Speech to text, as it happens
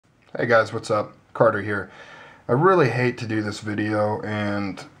Hey guys, what's up? Carter here. I really hate to do this video,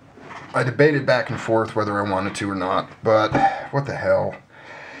 and I debated back and forth whether I wanted to or not, but what the hell?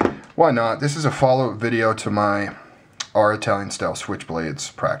 Why not? This is a follow-up video to my our Italian style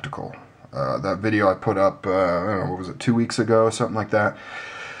Switchblades practical. That video I put up, I don't know, what was it, 2 weeks ago, something like that.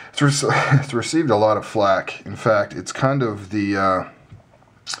 It's received a lot of flack. In fact, it's kind of the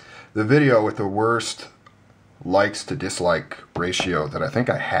video with the worst likes to dislike ratio that I think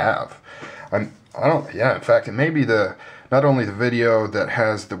I have. In fact, it may be not only the video that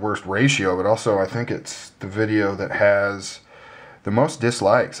has the worst ratio, but also I think it's the video that has the most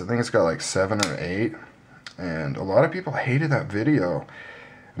dislikes. I think it's got like 7 or 8, and a lot of people hated that video.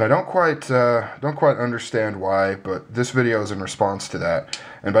 And I don't quite understand why, but this video is in response to that.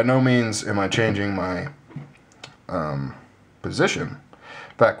 And by no means am I changing my position.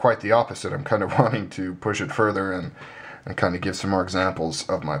 In fact, quite the opposite. I'm kind of wanting to push it further and kind of give some more examples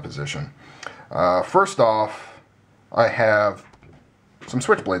of my position. First off, I have some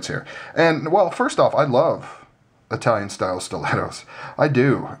Switchblades here. And, well, first off, I love Italian-style stilettos. I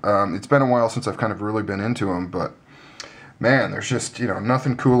do. It's been a while since I've kind of really been into them, but, man, there's just,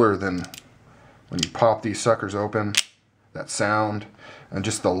 nothing cooler than when you pop these suckers open, that sound, and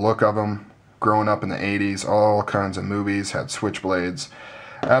just the look of them. Growing up in the 80s, all kinds of movies had Switchblades.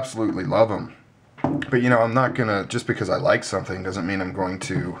 Absolutely love them. But, I'm not going to, just because I like something doesn't mean I'm going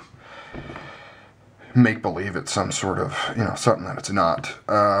to make believe it's some sort of, something that it's not.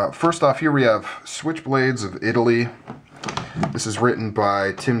 First off, here we have Switchblades of Italy. This is written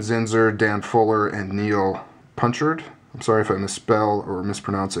by Tim Zinzer, Dan Fuller, and Neil Punchard. I'm sorry if I misspell or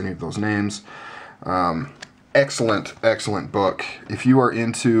mispronounce any of those names. Excellent, excellent book. If you are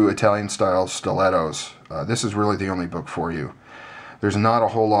into Italian-style stilettos, this is really the only book for you. There's not a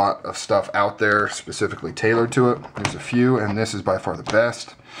whole lot of stuff out there specifically tailored to it. There's a few, and this is by far the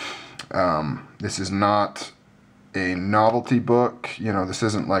best. This is not a novelty book. This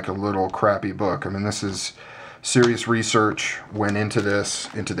isn't like a little crappy book. I mean, this is serious research went into this,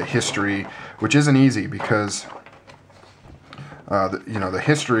 into the history, which isn't easy because, the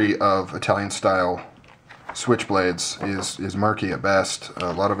history of Italian-style Switchblades is murky at best.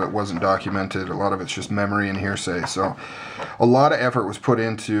 A lot of it wasn't documented. A lot of it's just memory and hearsay. So a lot of effort was put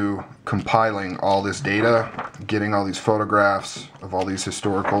into compiling all this data, getting all these photographs of all these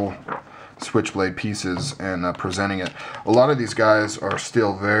historical Switchblade pieces and presenting it. A lot of these guys are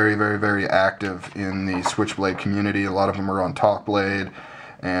still very, very, very active in the Switchblade community. A lot of them are on Talkblade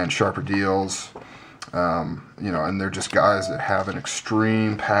and Sharper Deals. And they're just guys that have an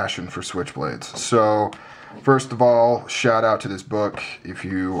extreme passion for Switchblades. So first of all, shout out to this book. If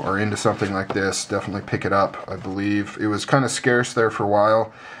you are into something like this, definitely pick it up. I believe it was kind of scarce there for a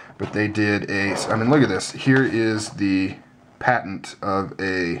while, but they did look at this. Here is the patent of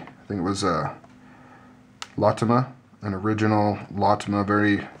I think it was a Latima, an original Latima,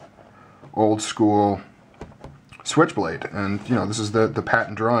 very old school Switchblade. And, this is the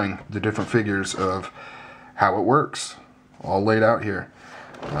patent drawing, the different figures of how it works, all laid out here.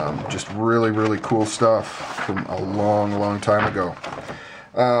 Just really, really cool stuff from a long, long time ago.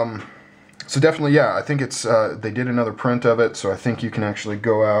 So definitely, yeah, I think it's, they did another print of it, so I think you can actually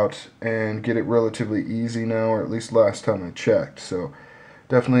go out and get it relatively easy now, or at least last time I checked. So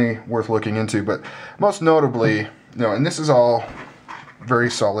definitely worth looking into. But most notably, and this is all very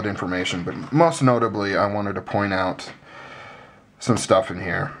solid information, but most notably, I wanted to point out some stuff in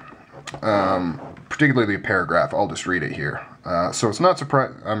here. Particularly a paragraph. I'll just read it here. So it's not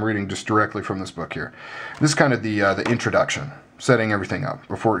surprising. I'm reading just directly from this book here. This is kind of the introduction, setting everything up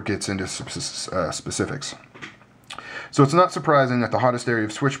before it gets into specifics. So it's not surprising that the hottest area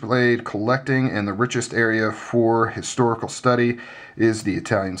of Switchblade collecting and the richest area for historical study is the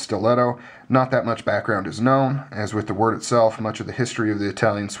Italian stiletto. Not that much background is known. As with the word itself, much of the history of the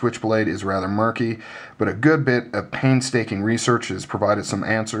Italian Switchblade is rather murky, but a good bit of painstaking research has provided some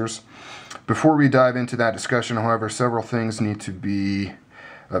answers. Before we dive into that discussion, however, several things need to be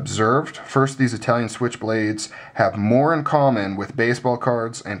observed. First, these Italian Switchblades have more in common with baseball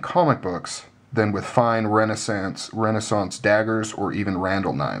cards and comic books than with fine Renaissance daggers or even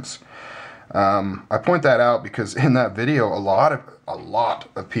Randall knives. I point that out because in that video, a lot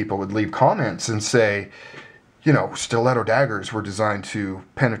of people would leave comments and say, stiletto daggers were designed to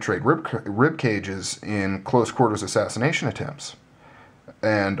penetrate rib cages in close quarters assassination attempts.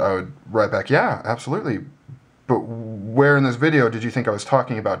 And I would write back, yeah, absolutely. But where in this video did you think I was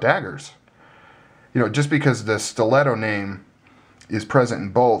talking about daggers? Just because the stiletto name is present in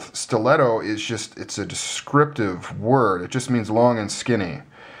both, stiletto is just, it's a descriptive word. It just means long and skinny.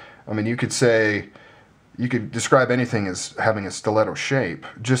 I mean, you could say, you could describe anything as having a stiletto shape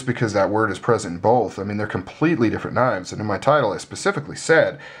just because that word is present in both. I mean, they're completely different knives. And in my title, I specifically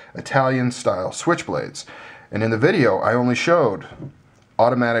said Italian-style switchblades. And in the video, I only showed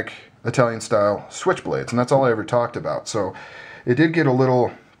automatic Italian-style switchblades, and that's all I ever talked about. So it did get a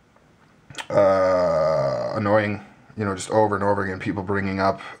little annoying, you know, just over and over again, people bringing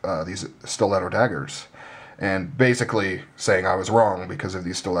up these stiletto daggers and basically saying I was wrong because of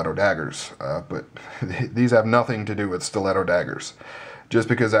these stiletto daggers. But these have nothing to do with stiletto daggers. Just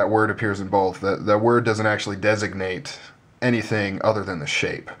because that word appears in both, that word doesn't actually designate anything other than the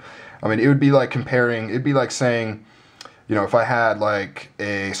shape. I mean, it would be like comparing, it'd be like saying, you know, if I had like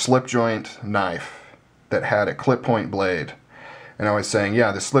a slip joint knife that had a clip point blade, and I was saying,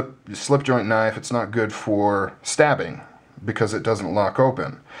 yeah, the slip joint knife, it's not good for stabbing because it doesn't lock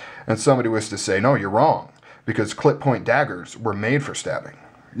open. And somebody was to say, no, you're wrong, because clip point daggers were made for stabbing.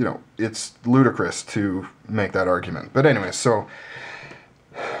 You know, it's ludicrous to make that argument. But anyway, so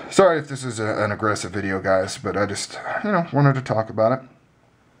sorry if this is an aggressive video, guys, but I just, you know, wanted to talk about it.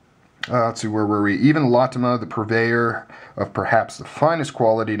 Let's see, where were we? Even Latima, the purveyor of perhaps the finest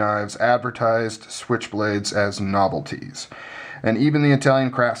quality knives, advertised switchblades as novelties. And even the Italian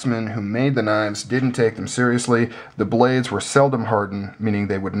craftsmen who made the knives didn't take them seriously. The blades were seldom hardened, meaning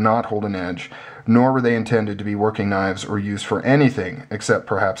they would not hold an edge, nor were they intended to be working knives or used for anything except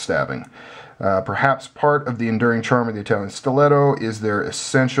perhaps stabbing. Perhaps part of the enduring charm of the Italian stiletto is their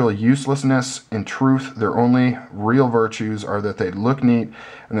essential uselessness. In truth, their only real virtues are that they look neat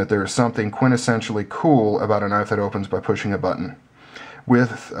and that there is something quintessentially cool about a knife that opens by pushing a button.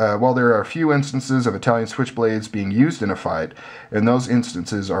 While there are a few instances of Italian switchblades being used in a fight, and those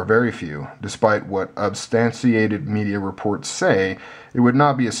instances are very few, despite what substantiated media reports say, it would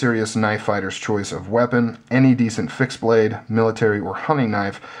not be a serious knife fighter's choice of weapon. Any decent fixed blade, military or hunting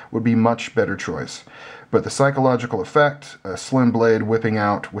knife would be much better choice. But the psychological effect, a slim blade whipping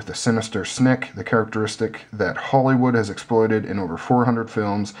out with a sinister snick, the characteristic that Hollywood has exploited in over 400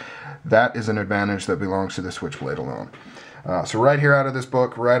 films, that is an advantage that belongs to the switchblade alone. So right here out of this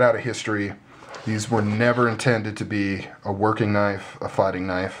book, right out of history, these were never intended to be a working knife, a fighting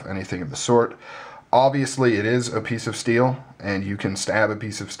knife, anything of the sort. Obviously, it is a piece of steel, and you can stab a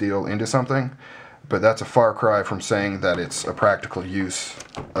piece of steel into something, but that's a far cry from saying that it's a practical use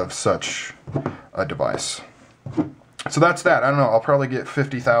of such a device. So that's that. I don't know, I'll probably get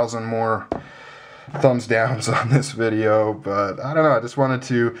 50,000 more thumbs downs on this video, but I don't know, I just wanted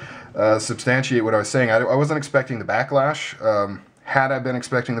to substantiate what I was saying. I wasn't expecting the backlash. Had I been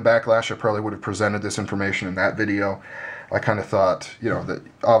expecting the backlash, I probably would have presented this information in that video. I kind of thought, you know, that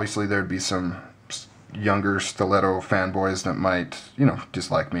obviously there'd be some younger stiletto fanboys that might, you know,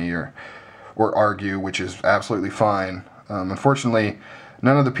 dislike me or argue, which is absolutely fine. Unfortunately,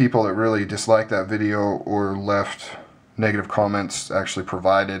 none of the people that really disliked that video or left negative comments actually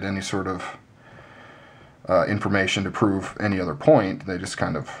provided any sort of information to prove any other point. They just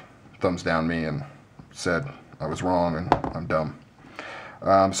kind of thumbs down me and said I was wrong and I'm dumb.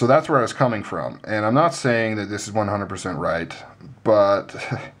 So that's where I was coming from. And I'm not saying that this is 100% right, but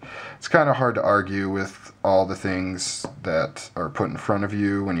it's kind of hard to argue with all the things that are put in front of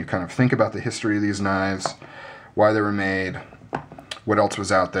you when you kind of think about the history of these knives, why they were made, what else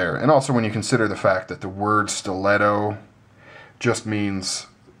was out there. And also when you consider the fact that the word stiletto just means,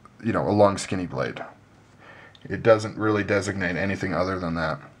 you know, a long skinny blade. It doesn't really designate anything other than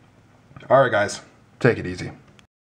that. Alright guys, take it easy.